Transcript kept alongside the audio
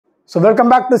So welcome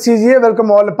back to CGA, welcome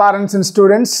all the parents and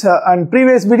students. And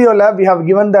previous video we have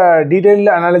given the detailed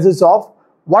analysis of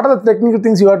what are the technical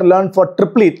things you have to learn for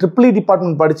TNEA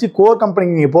department படிச்சு core company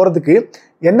நீங்க போறதுக்கு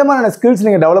எந்த மாதிரியான skills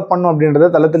நீங்க develop பண்ணனும் அப்படிங்கறத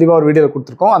தலத்தெளிவா ஒரு வீடியோல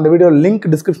கொடுத்திருக்கோம். அந்த வீடியோ லிங்க்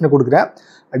டிஸ்கிரிப்ஷன்ல கொடுக்கிறேன்.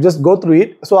 I just go through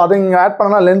it. So அதை நீங்க ஆட்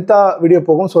பண்ணா லென்த்தா வீடியோ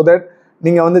போகும் so that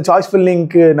நீங்க வந்து சாய்ஸ்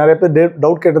ஃபில்லிங்க்கு நிறைய பேர்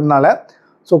doubt கேட்டதனால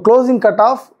so closing cut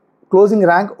off, closing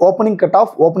rank, opening cut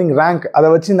off, opening rank அதை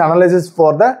வச்சு இந்த analysis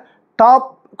for the top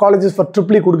colleges for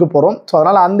TNEA கொடுக்க போறோம். சோ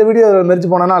அதனால அந்த வீடியோ மெர்ஜ்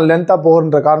பண்ணனா லென்த்தா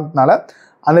போகுன்ற காரணத்தினால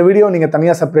அந்த வீடியோ நீங்க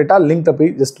தனியா செப்பரேட்டா லிங்க்ல போய்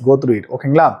just go through it.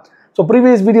 ஓகேங்களா? சோ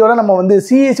previous வீடியோல நம்ம வந்து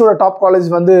CEC ஓட டாப் காலேஜ்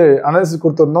வந்து அனாலிசிஸ்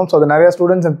கொடுத்திருந்தோம். சோ நிறைய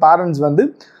ஸ்டூடண்ட்ஸ் and parents வந்து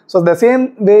so the same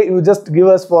way you just give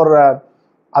us for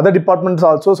other departments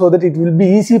also so that it will be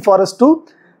easy for us to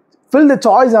fill the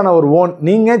choice on our own.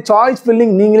 நீங்க choice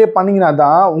filling நீங்களே பண்ணீங்கனா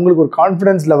தான் உங்களுக்கு ஒரு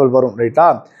confidence level வரும், ரைட்டா?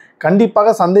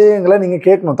 கண்டிப்பாக சந்தேகங்களை நீங்க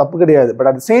கேட்கணும், தப்பு கிடையாது. But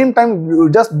at the same time you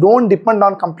just don't depend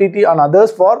on completely on others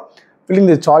for filling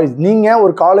the choice. நீங்க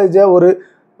ஒரு காலேஜை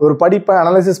ஒரு படிப்பை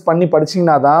அனலைசிஸ் பண்ணி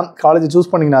படிச்சீங்கன்னா தான், காலேஜை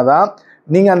சூஸ் பண்ணீங்கன்னா தான்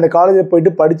நீங்க அந்த காலேஜை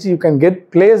போயிட்டு படிச்சு you can get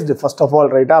placed first of all,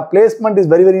 ரைட்டா? Placement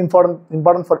is very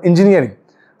important for engineering,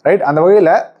 right? அந்த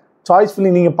வகையில் சாய்ஸ்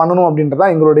ஃபில்லிங் நீங்க பண்ணணும் அப்படின்றதா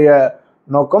எங்களுடைய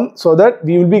நோக்கம். so that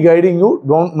we will be guiding you,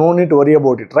 no need to worry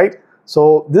about it, right? So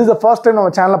this is the first time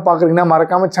நம்ம சேனலை பார்க்குறீங்கன்னா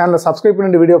மறக்காம சேனலை சப்ஸ்கிரைப்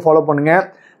பண்ணிட்டு வீடியோ ஃபாலோ பண்ணுங்க.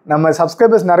 நம்ம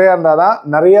சப்ஸ்கிரைபர்ஸ் நிறையா இருந்தால் தான்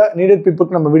நிறைய நீடட்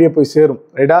பீப்புளுக்கு நம்ம வீடியோ போய் சேரும்,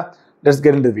 ரைட்டா? Let's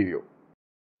get into the video.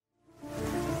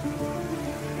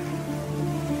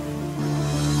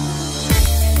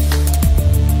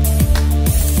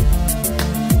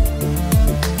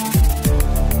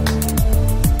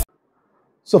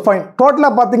 So fine,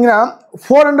 டோட்டலாக பார்த்தீங்கன்னா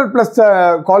 400+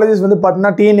 காலேஜஸ் வந்து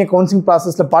பார்த்தீங்கன்னா TNEA கவுன்சிலிங்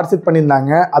ப்ராசஸில் பார்ட்டிசிபேட்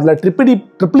பண்ணியிருந்தாங்க. அதில்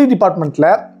ட்ரிபிள் டிபார்ட்மெண்ட்டில்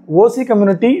ஓசி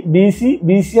கம்யூனிட்டி, பிசி,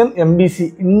 பிசிஎம், எம்பிசி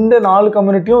இந்த 4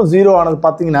 கம்யூனிட்டியும் 0 ஆனது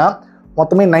பார்த்தீங்கன்னா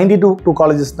மொத்தமே 92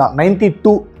 காலேஜஸ் தான்.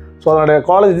 92. ஸோ அதோட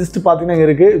காலேஜ் லிஸ்ட் பார்த்தீங்கன்னா இங்கே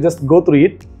இருக்குது. Just go through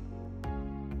it.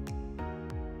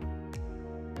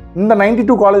 இந்த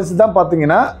 92 காலேஜஸ் தான்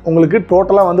பார்த்தீங்கன்னா உங்களுக்கு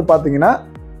டோட்டலாக வந்து பார்த்தீங்கன்னா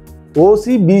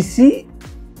ஓசி, பிசி,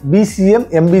 பிசிஎம்,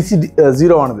 எம்பிசி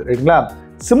 0 ஆனது, ரைட்டுங்களா?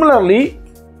 சிமிலர்லி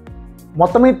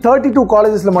மொத்தமே 32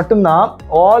 காலேஜஸில் மட்டும்தான்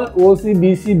ஆல் ஓசி,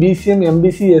 PC, BCM,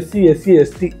 MBC, SC, SC,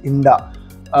 ST இந்த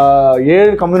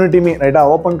 7 கம்யூனிட்டியுமே, ரைட்டா?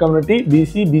 ஓப்பன் கம்யூனிட்டி,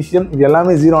 பிசி, பிசிஎம் இது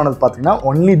எல்லாமே 0 ஆனது பார்த்தீங்கன்னா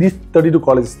ஒன்லி தீஸ் 32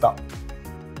 காலேஜஸ் தான்.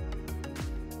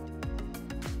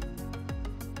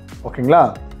 ஓகேங்களா?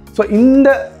 ஸோ இந்த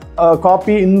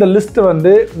காப்பி, இந்த லிஸ்ட்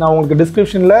வந்து நான் உங்களுக்கு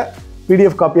டிஸ்கிரிப்ஷனில்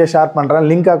PDF காப்பியாக ஷேர் பண்ணுறேன்,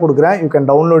 லிங்காக கொடுக்குறேன். You can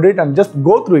download it and just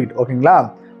go through it. ஓகேங்களா?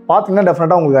 பார்த்தீங்கன்னா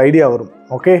டெஃபினட்டாக உங்களுக்கு ஐடியா வரும்.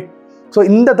 ஓகே, ஸோ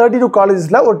இந்த 32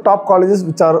 காலேஜஸில் ஒரு top colleges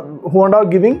which are who are all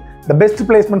giving the best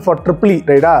placement for TNEA,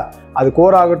 ரைட்டா? அது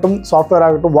கோர் ஆகட்டும், சாஃப்ட்வேர்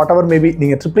ஆகட்டும், வாட் எவர் மேபி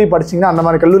நீங்கள் TNEA படிச்சிங்கன்னா, அந்த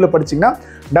மாதிரி கல்லூரியில் படிச்சிங்கன்னா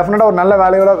டெஃபினட்டாக ஒரு நல்ல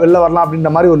வேலையோட வெளில வரலாம்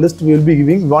அப்படின்ற மாதிரி ஒரு list will be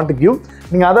giving, we want to give.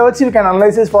 நீங்கள் அதை வச்சு you can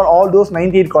analysis for all those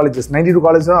 98 colleges. 92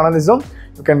 colleges அனலைஸும்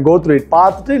you can go through it.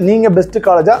 பார்த்துட்டு நீங்கள் best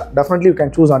காலேஜாக definitely you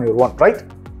can choose on your one, right?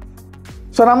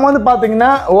 So நம்ம வந்து பார்த்தீங்கன்னா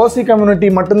ஓசி community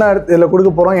மட்டும்தான் இதில் கொடுக்க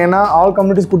போகிறோம். ஏன்னா ஆல்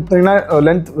கம்யூனிட்டிஸ் கொடுத்தீங்கன்னா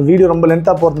வீடியோ ரொம்ப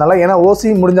லென்த்தாக போகிறதுனால, ஏன்னா ஓசி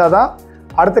முடிஞ்சால் தான்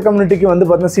அடுத்த கம்யூனிட்டிக்கு வந்து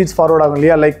பார்த்தீங்கன்னா சீட்ஸ் ஃபார்வர்ட் ஆகும்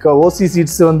இல்லையா? லைக் ஓசி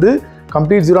சீட்ஸ் வந்து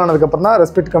கம்ப்ளீட் 0 ஆனதுக்கப்புறம் தான்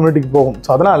ரெஸ்பெக்ட் கம்யூனிட்டிக்கு போகும்.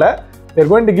 ஸோ அதனால் we are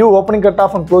going to give opening cut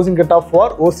off and closing cut off for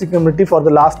OC community for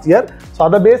the last year. So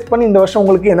அதை பேஸ் பண்ணி இந்த வருஷம்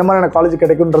உங்களுக்கு எந்த மாதிரியான college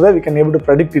கிடைக்குன்றதை we can able to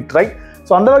predict it, right?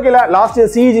 So அந்த வகையில் லாஸ்ட்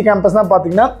இயர் CEG கேம்பஸ் தான்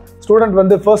பார்த்தீங்கன்னா ஸ்டூடெண்ட்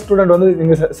வந்து ஃபர்ஸ்ட் ஸ்டூடெண்ட் வந்து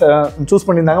நீங்கள் சூஸ்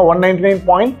பண்ணியிருந்தாங்க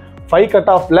 199.5 கட்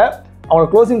ஆஃபில். அவங்க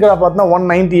க்ளோசிங் கட் ஆஃப் பார்த்தீங்கன்னா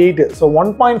 198. ஸோ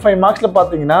 1.5 மார்க்ஸில்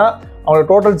பார்த்தீங்கன்னா அவங்களோட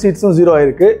டோட்டல் சீட்ஸும் 0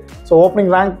 ஆயிருக்கு. So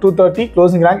opening rank 230,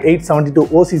 closing rank 872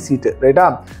 ஓசி சீட்டு, ரைட்டா?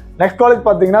 நெக்ஸ்ட் காலேஜ்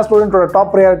பார்த்தீங்கன்னா ஸ்டூடெண்ட்டோட டாப்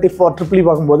ப்ரையாரிட்டி ஃபார் TNEA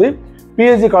பார்க்கும்போது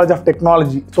PSG College of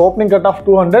Technology. So opening cut off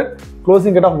 200,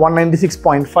 closing cut off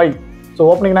 196.5. So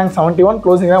opening rank 71,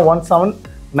 closing rank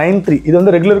 1793. இது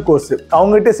வந்து regular course.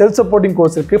 அவங்ககிட்ட self supporting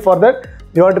course இருக்குது. For that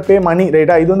you have to pay மணி,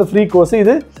 ரைட்டா? இது வந்து free course.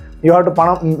 இது you have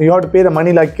to pay the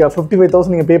money like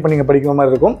 55,000 நீங்கள் பே பண்ணி படிக்கிற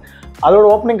மாதிரி இருக்கும். அதோட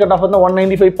ஓப்பனிங் கட் ஆஃப் வந்து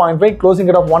 195.5, closing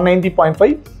cut off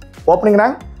 190.5, opening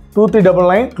rank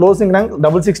 2399, closing rank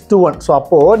 6621. So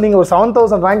அப்போது நீங்கள் ஒரு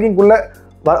 7000 ரேங்கிங்குள்ளே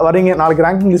வரீங்க. நாளைக்கு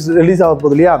ரேங்கிங் லிஸ்ட் ரிலீஸ் ஆக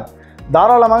போகுது இல்லையா?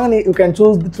 தாராளமாக you can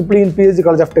choose the TNEA in PSG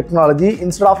College of Technology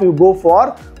instead of you go for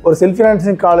ஒரு செல்ஃப்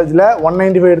ஃபினான்சிங் காலேஜில்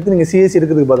 195 எடுத்து நீங்கள் CSC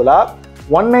எடுக்கிறதுக்கு பதிலாக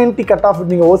 190 கட் ஆஃப்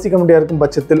நீங்கள் ஓசி கம்யூனிட்டியாக இருக்கும்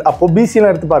பட்சத்தில் அப்போது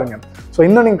பிசிலாம் எடுத்து பாருங்கள். ஸோ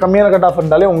இன்னும் நீங்கள் கம்மியான கட் ஆஃப்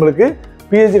இருந்தாலே உங்களுக்கு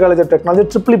PSG College of Technology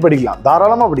TNEA படிக்கலாம்,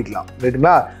 தாராளமாக படிக்கலாம்,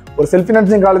 ரைட்டுங்களா? ஒரு செல்ஃப்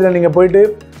ஃபினான்சிங் காலேஜில் நீங்கள் போயிட்டு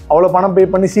அவ்வளோ பணம் பே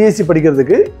பண்ணி சிஎஸ்சி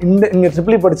படிக்கிறதுக்கு இங்கே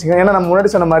TNEA படிச்சிங்க. ஏன்னா நம்ம முன்னாடி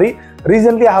சொன்ன மாதிரி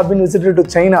recently I have been visited to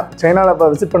சைனாவில் இப்போ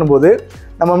விசிட் பண்ணும்போது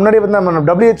நம்ம முன்னாடி வந்து நம்ம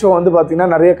WHO வந்து பார்த்திங்கன்னா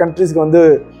நிறைய கண்ட்ரீஸ்க்கு வந்து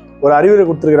ஒரு அறிவுரை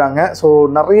கொடுத்துருக்குறாங்க. ஸோ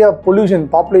நிறைய பொல்யூஷன்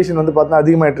பாப்புலேஷன் வந்து பார்த்தீங்கன்னா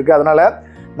அதிகமாகிட்டு இருக்குது. அதனால்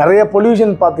நிறைய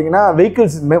பொல்யூஷன் பார்த்தீங்கன்னா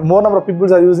vehicles more number of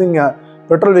peoples are using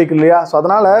petrol vehicle இல்லையா? ஸோ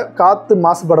அதனால் காற்று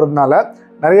மாசுபடுறதுனால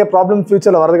நிறைய ப்ராப்ளம்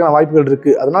ஃபியூச்சரில் வரதுக்கான வாய்ப்புகள்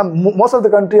இருக்குது. அதனால் most of the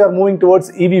country are moving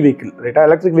towards EV vehicle, ரைட்டாக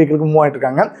எலக்ட்ரிக் வெஹிக்கிளுக்கு மூவ் ஆகிட்டு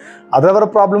இருக்காங்க. அதில் வர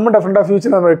ப்ராப்ளமும் டெஃபினட்டாக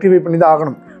ஃபியூச்சரில் நம்ம ரெக்டிஃபை பண்ணி தான்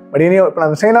ஆகணும். பட் இனி இப்போ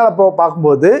நம்ம சைனாவில்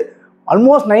பார்க்கும்போது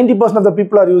almost 90% of the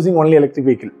people are using only electric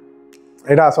vehicle,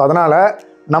 ரைட்டா? ஸோ அதனால்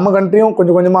நம்ம கண்ட்ரியும்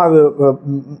கொஞ்சம் கொஞ்சமாக அது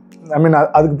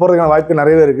அதுக்கு போகிறதுக்கான வாய்ப்பு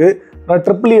நிறையவே இருக்குது.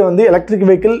 TNEA வந்து எலக்ட்ரிக்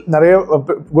வெஹிக்கிள் நிறைய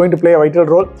going to play vital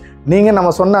role. நீங்கள் நம்ம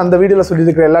சொன்ன அந்த வீடியோவில்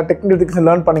சொல்லியிருக்கிற எல்லா டெக்னிக்கல் திங்ஸும்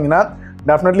லேர்ன் பண்ணிங்கன்னா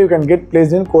definitely you can get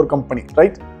placed in core company,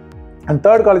 right? And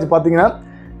third college பார்த்தீங்கன்னா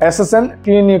SSN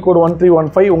TNEA கோட்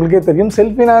 1315. உங்களுக்கே தெரியும்,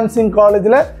 செல்ஃப் ஃபினான்சிங்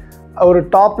காலேஜில் ஒரு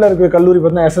டாப்பில் இருக்கிற கல்லூரி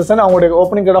பார்த்தீங்கன்னா SSN. அவங்களுடைய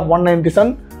opening cut off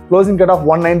 197, closing cut off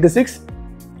 196,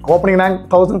 opening rank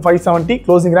 1570,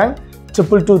 closing rank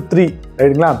 2223,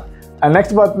 ரைட்டுங்களா? அண்ட்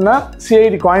நெக்ஸ்ட் பார்த்தீங்கன்னா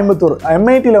CIT கோயம்புத்தூர்.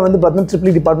 MITயில் வந்து பார்த்தீங்கன்னா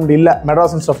EEE டிபார்ட்மெண்ட் இல்லை,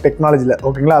 மெட்ராஸ் இன்ஸ்டியூட் ஆஃப் டெக்னாலஜியில்,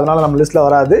 ஓகேங்களா? அதனால் நம்ம லிஸ்ட்டில்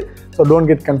வராது. So don't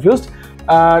get confused.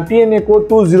 TNEA code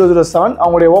 2007.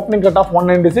 அவங்களுடைய opening cut off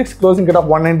 196, closing cut off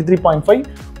 193.5,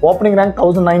 opening rank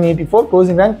 1984,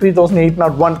 closing rank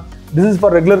 3801. This is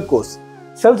for regular course.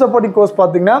 Self supporting course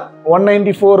பார்த்தீங்கன்னா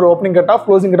 194 opening cut off,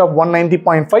 closing cut off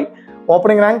 190.5,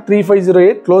 opening rank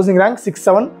 3508, closing rank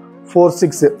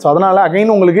 6746. So அதனால்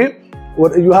again உங்களுக்கு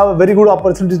you have a very good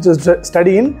opportunity to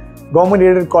study in government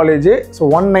aided college. So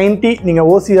 190 நீங்கள்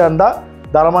ஓசியாக இருந்தால்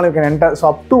தாராளமாக you can enter. So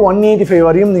up to 185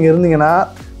 வரையும் நீங்கள் இருந்தீங்கன்னா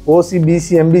OC, BC,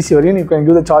 MBC வரையும் you can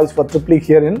give the choice for EEE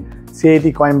here in CIT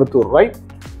Coimbatore, right?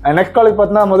 And next college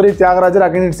பார்த்தீங்கன்னா Madurai Thyagarajar.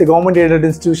 again it's a government aided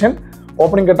institution.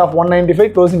 opening cut of 195,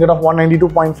 closing cut of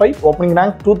 192.5, opening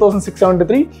rank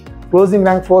 2673, closing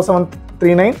rank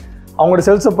 4739. அவங்களோட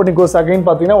self supporting course again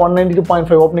பார்த்தீங்கன்னா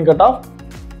 192.5 opening cut off,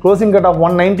 closing cut of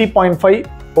 190.5,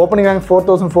 opening rank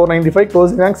 4495,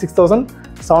 closing rank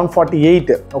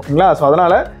 6748. ஓகேங்களா? So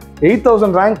அதனால்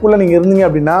 8000 ரேங்க்குள்ளே நீங்கள் இருந்தீங்க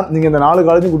அப்படின்னா நீங்கள் இந்த 4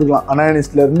 காலேஜும் கொடுக்கலாம்.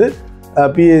 அனானிஸ்ட்லேருந்து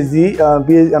PhD,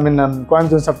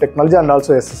 Coimbatore institute of technology and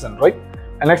also SSN, right?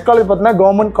 Next college பார்த்தீங்கன்னா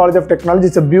government college of technology.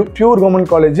 It's pure government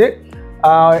college.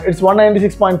 It's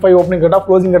 196.5 opening cut off,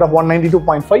 closing cut of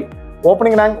 192.5,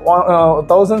 opening rank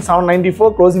 1794,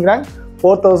 closing rank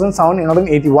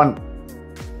 4781.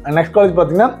 And next college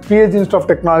பார்த்தீங்கன்னா PhD Institute of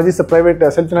Technology. It's a private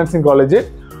self-financing college.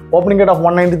 Opening cut of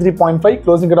 193.5,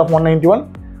 closing cut of 191,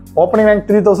 opening rank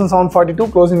 3742,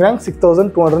 closing rank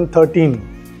 6213.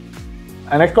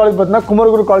 And next college பார்த்தீங்கன்னா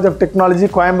Kumaraguru college of technology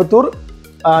Coimbatore.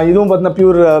 இதுவும் பார்த்தீங்கன்னா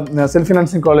pure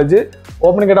self-financing college.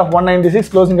 Opening cut off 196,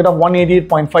 closing cut of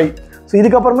 188.5. So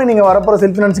இதுக்கப்புறமே நீங்கள் வரப்போகிற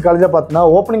self-financing காலேஜாக பார்த்தீங்கன்னா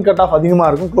opening cut off அதிகமாக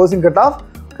இருக்கும், closing cut off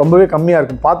ரொம்பவே கம்மியாக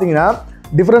இருக்கும். பார்த்தீங்கன்னா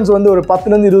டிஃபரன்ஸ் வந்து ஒரு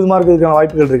 10லேருந்து 20 மார்க் இருக்கிற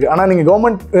வாய்ப்புகள் இருக்குது. ஆனால் நீங்கள்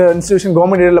கவர்மெண்ட் இன்ஸ்டியூஷன்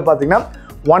கவர்மெண்ட் ஏரியாவில் பார்த்தீங்கன்னா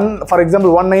ஃபார்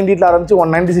எக்ஸாம்பிள் 190 ஆரம்பிச்சு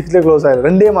 196 க்ளோஸ் ஆகிடும்.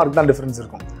 2 மார்க் தான் டிஃபரன்ஸ்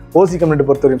இருக்கும் ஓசி கம்யூனிட்டி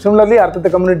பொறுத்தவரைக்கும். சிமிலர்லி அடுத்த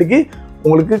கம்யூனிட்டிக்கு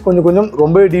உங்களுக்கு கொஞ்சம்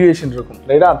ரொம்பவே டிவியேஷன் இருக்கும்,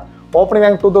 ரைட்டா? Opening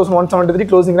rank 2173,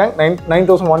 closing rank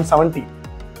 9170.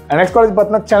 Next college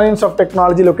பார்த்தீங்கன்னா Chennai institute of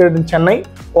technology located in Chennai.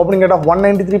 Opening cut off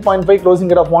 193.5, closing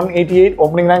cut of 188,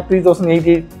 opening rank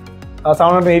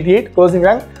 3788, closing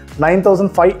rank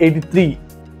 9583.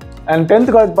 And 10th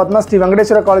college பார்த்தீங்கன்னா Sri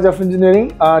Venkateswara college of engineering.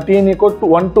 TNEA code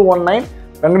 1219.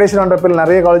 Venkateswara பேர்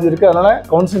நிறைய காலேஜ் இருக்குது, அதனால்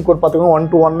counselling code பார்த்துக்கோங்க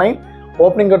 1219.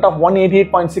 Opening cut off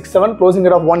 188.67, closing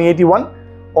cut of 181,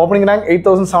 opening rank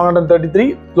 8733,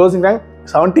 closing rank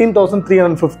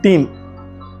 17315.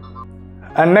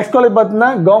 And next college பார்த்தீங்கன்னா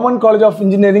government college of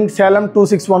engineering Salem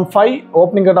 2615.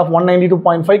 Opening cut off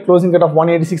 192.5, closing cut of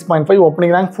 186.5,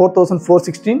 opening rank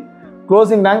 4416,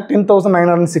 closing rank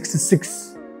 10966.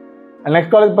 And next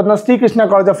college பார்த்தீங்கன்னா Sri Krishna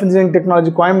college of engineering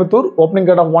technology Coimbatore. Opening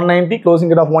cut off 190, closing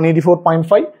cut of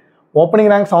 184.5, opening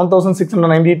rank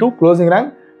 7692, closing rank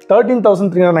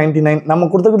 13399. நம்ம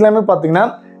கொடுத்துருக்கிறது எல்லாமே பார்த்தீங்கன்னா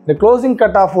இந்த closing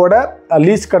cut ஆஃபோட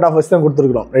least cut off வச்சு தான்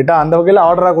கொடுத்துருக்கோம், ரைட்டா? அந்த வகையில்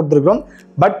ஆர்டராக கொடுத்துருக்கோம்.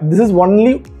 But this is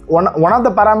only one of the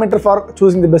parameter for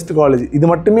choosing the best college. இது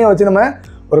மட்டுமே வச்சு நம்ம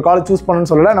ஒரு காலேஜ் சூஸ் பண்ணணும்னு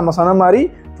சொல்லலை. நம்ம சொன்ன மாதிரி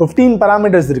 15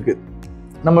 பேராமீட்டர்ஸ் இருக்குது.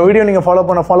 நம்ம வீடியோ நீங்கள் ஃபாலோ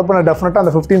பண்ண டெஃபினட்டாக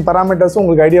அந்த 15 பேராமீட்டர்ஸும்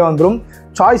உங்களுக்கு ஐடியா வந்துடும்.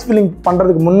 சாய்ஸ் ஃபில்லிங்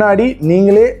பண்ணுறதுக்கு முன்னாடி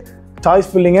நீங்களே சாய்ஸ்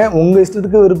ஃபில்லிங்கை உங்கள்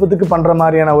இஷ்டத்துக்கு விருப்பத்துக்கு பண்ணுற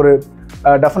மாதிரியான ஒரு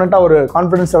டெஃபினட்டாக ஒரு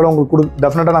கான்ஃபிடன்ஸ் லெவலில் உங்களுக்கு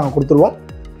டெஃபினட்டாக நாங்கள் கொடுத்துருவோம்,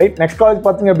 ரைட்? நெக்ஸ்ட் காலேஜ்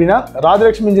பார்த்தீங்க அப்படின்னா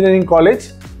Rajalakshmi engineering college.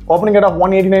 Opening cut off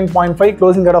 189.5,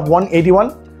 closing cut of 181,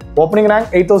 opening rank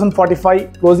 8045,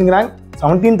 closing rank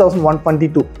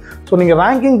 17122. So நீங்கள்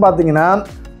ரேங்கிங் பார்த்தீங்கன்னா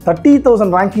 30,000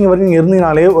 ரேங்கிங் வரைக்கும்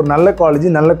இருந்தீங்கனாலே ஒரு நல்ல காலேஜ்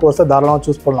நல்ல கோர்ஸை தாராளமாக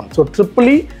சூஸ் பண்ணலாம். ஸோ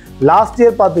EEE லாஸ்ட்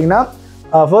இயர் பார்த்தீங்கன்னா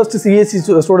ஃபர்ஸ்ட் CSE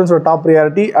ஸ்டூடெண்ட்ஸோட டாப்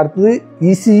ப்ரியாரிட்டி, அடுத்தது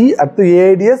ECE, அடுத்து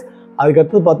AIDS,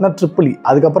 அதுக்கடுத்து பார்த்தீங்கன்னா EEE,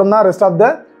 அதுக்கப்புறம் தான் rest of the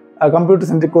computer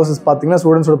centric courses பார்த்தீங்கன்னா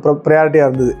ஸ்டூடெண்ட்ஸோட ப்ரையாரிட்டியாக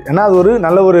இருந்தது. ஏன்னா அது ஒரு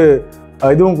நல்ல ஒரு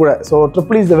இதுவும் கூட. So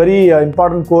EEE is a very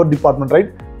important core department, right?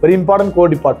 Very important core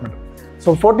department. So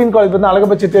 14 college பார்த்தீங்கன்னா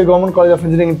Alagappa Chettiar government college of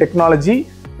engineering technology.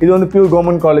 இது வந்து pure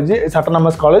government college,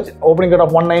 autonomous college. Opening cut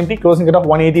off 190, closing cut off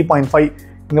 180.5.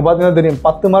 இங்கே பார்த்தீங்கன்னா தெரியும்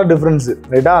 10 mark difference,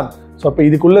 ரைட்டா? So அப்போ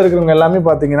இதுக்குள்ளே இருக்கிறவங்க எல்லாமே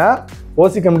பார்த்தீங்கன்னா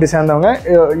ஓசி கமிட்டி சேர்ந்தவங்க.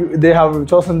 They have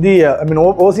chosen the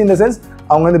OC in the sense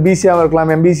அவங்க வந்து பிசியாக இருக்கலாம்,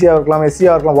 எம்பிசியாக இருக்கலாம்,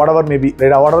 எஸ்சியாக இருக்கலாம், whatever மேபி,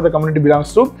 ரைட்டா? whatever the community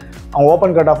belongs to, அவங்க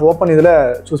ஓப்பன் கட் ஆஃப் ஓப்பன் இதில்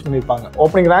சூஸ் பண்ணியிருப்பாங்க.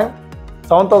 Opening rank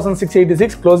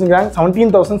 7,686, closing rank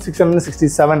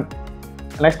 17,667.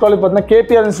 Next college பார்த்தீங்கன்னா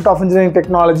KPR institute of engineering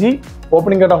technology.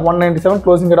 Opening cut off 197,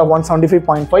 closing cut off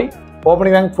 175.5.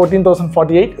 Opening rank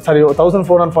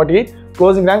 14,448,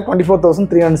 closing rank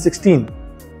 24,316.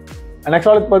 Next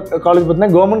college பார்த்தீங்கன்னா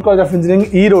government college of engineering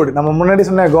Erode. நம்ம முன்னாடி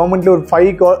சொன்ன கவர்மெண்ட்ல ஒரு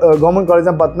 5 government college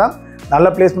தான் பார்த்தீங்கன்னா நல்ல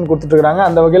பிளேஸ்மெண்ட் கொடுத்துட்ருக்காங்க.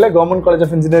 அந்த வகையில் government college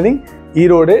of engineering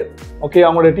Erode. Okay,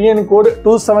 அவங்களோட டிஎன் கோடு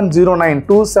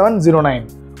 2709.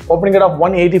 Opening cut off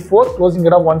 184, closing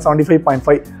cut off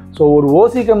 175.5. So ஒரு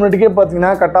ஓசி கம்யூனிட்டிக்கே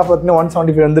பார்த்தீங்கன்னா கட் ஆஃப் பார்த்தீங்கன்னா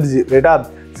 175 வந்துருச்சு, ரைட்டா?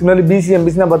 சிமிலர்லி பிசி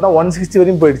எம்பிசினா பார்த்தா 160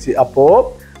 வரையும் போயிடுச்சு. அப்போது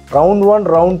round 1,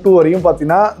 round 2 வரையும்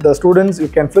பார்த்தீங்கன்னா the students you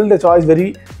can fill the choice very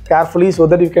carefully so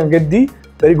that you can get the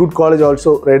very good college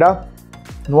also, right?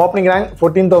 Opening rank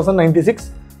 14,096,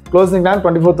 closing rank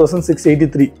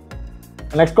 24,683.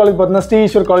 Next college பார்த்தீங்கன்னா Sri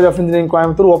Ishwar college of engineering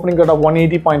Coimbatore. Opening cut off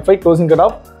 180.5, closing cut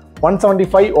off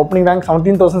 175. Opening rank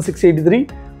 17,683,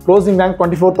 closing rank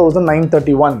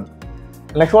 24,931.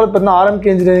 Next college பார்த்தீங்கன்னா RMK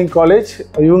engineering college.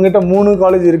 இவங்ககிட்ட 3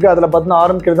 college இருக்குது. அதில் பார்த்தீங்கன்னா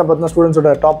RMK தான் பார்த்தீங்கன்னா ஸ்டூடெண்ட்ஸோட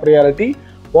top priority.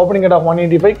 Opening cut off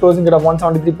 185, closing cut off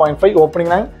 173.5.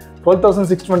 Opening rank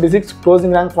 12,626,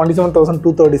 closing rank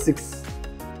 27,236.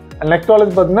 Next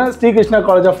college பார்த்தீங்கன்னா Srikrishna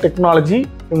college of technology.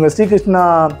 இவங்க ஸ்ரீகிருஷ்ணா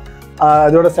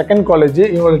அதோட செகண்ட் காலேஜ்.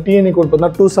 இவங்களோட டிஎன்இ கோட்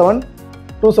பார்த்தீங்கன்னா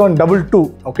 2722.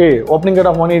 Okay, opening cut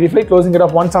off 185, closing cut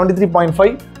off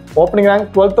 173.5. Opening rank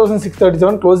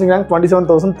 12,637, closing rank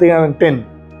 27,310.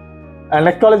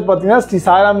 Next college பார்த்தீங்கன்னா Sri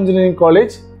Sairam engineering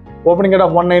college. Opening cut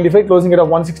off 195, closing cut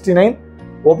off 169.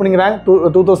 Opening rank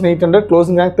 2,800,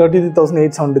 closing rank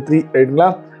 33,873, ரைட்டுங்களா?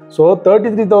 So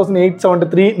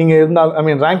 33,873 நீங்கள் இருந்தால்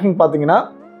ranking பார்த்தீங்கன்னா,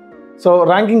 so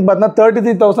ranking பார்த்தீங்கன்னா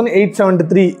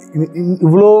 33,873.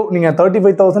 இவ்வளோ நீங்கள்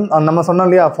 35,000 நம்ம சொன்னோம்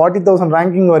இல்லையா, 40,000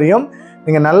 ரேங்கிங் வரையும்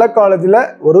நீங்கள் நல்ல காலேஜில்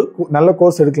ஒரு நல்ல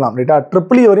கோர்ஸ் எடுக்கலாம், ரைட்டா?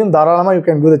 ட்ரிபிள்இ வரையும் தாராளமாக you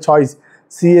can give the choice.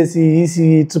 CSC,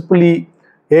 ECE, triple E,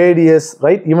 ADS,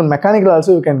 right? Even mechanical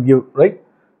also you can give, right?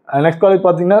 Next college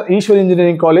பார்த்தீங்கன்னா Ishwar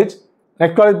engineering college.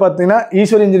 Next college பார்த்தீங்கன்னா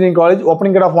Ishwar engineering college.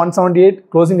 Opening cut off 178,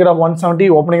 closing cut off 170.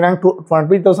 Opening rank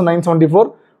 20,974,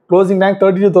 closing rank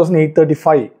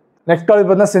 32,835. Next college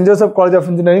பார்த்தீங்கன்னா send Joseph college of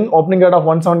engineering. Opening cut off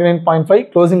 179.5,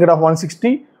 closing cut off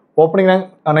 160. Opening rank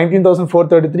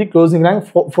 19,433, closing rank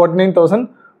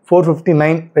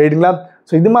 49,459, ரைட்டுங்களா?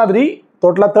 So இது மாதிரி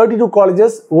டோட்டலாக 32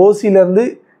 colleges ஓசியிலேருந்து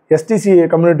STC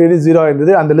community 0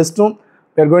 இருந்தது. அந்த லிஸ்ட்டும்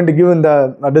we are going to give in the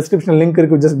description link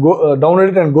இருக்கு. just go download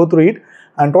it and go through it.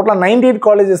 and total 98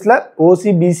 காலேஜஸில் ஓசி,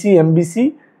 PC, MBC,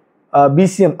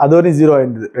 BCM அது வரையும் 0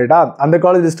 இருந்தது, ரைட்டா? அந்த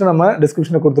காலேஜ் லிஸ்ட்டு நம்ம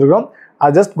டிஸ்கிரிப்ஷனில் கொடுத்துருக்கோம்.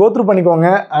 அது ஜஸ்ட் கோ த்ரூ பண்ணிக்கோங்க.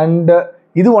 அண்ட்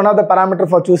இது one of the parameter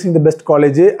for choosing the best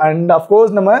college. And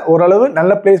of course நம்ம ஓரளவு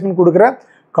நல்ல பிளேஸ்மெண்ட் கொடுக்குற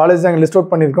காலேஜ் நாங்கள் லிஸ்ட்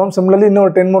அவுட் பண்ணியிருக்கோம். சிமிலர்லி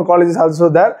இன்னும் 10 more காலேஜஸ் ஆல்சோ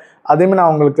தேர். அதையுமே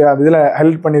நான் உங்களுக்கு அது இதில்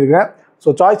ஹெல்ப் பண்ணியிருக்கேன். ஸோ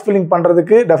சாய்ஸ் ஃபில்லிங்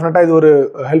பண்ணுறதுக்கு டெஃபினட்டாக இது ஒரு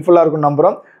ஹெல்ப்ஃபுல்லாக இருக்கும்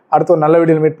நம்புகிறோம். அடுத்த ஒரு நல்ல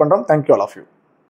வீடியோவில் மீட் பண்ணுறோம். Thank you all of you.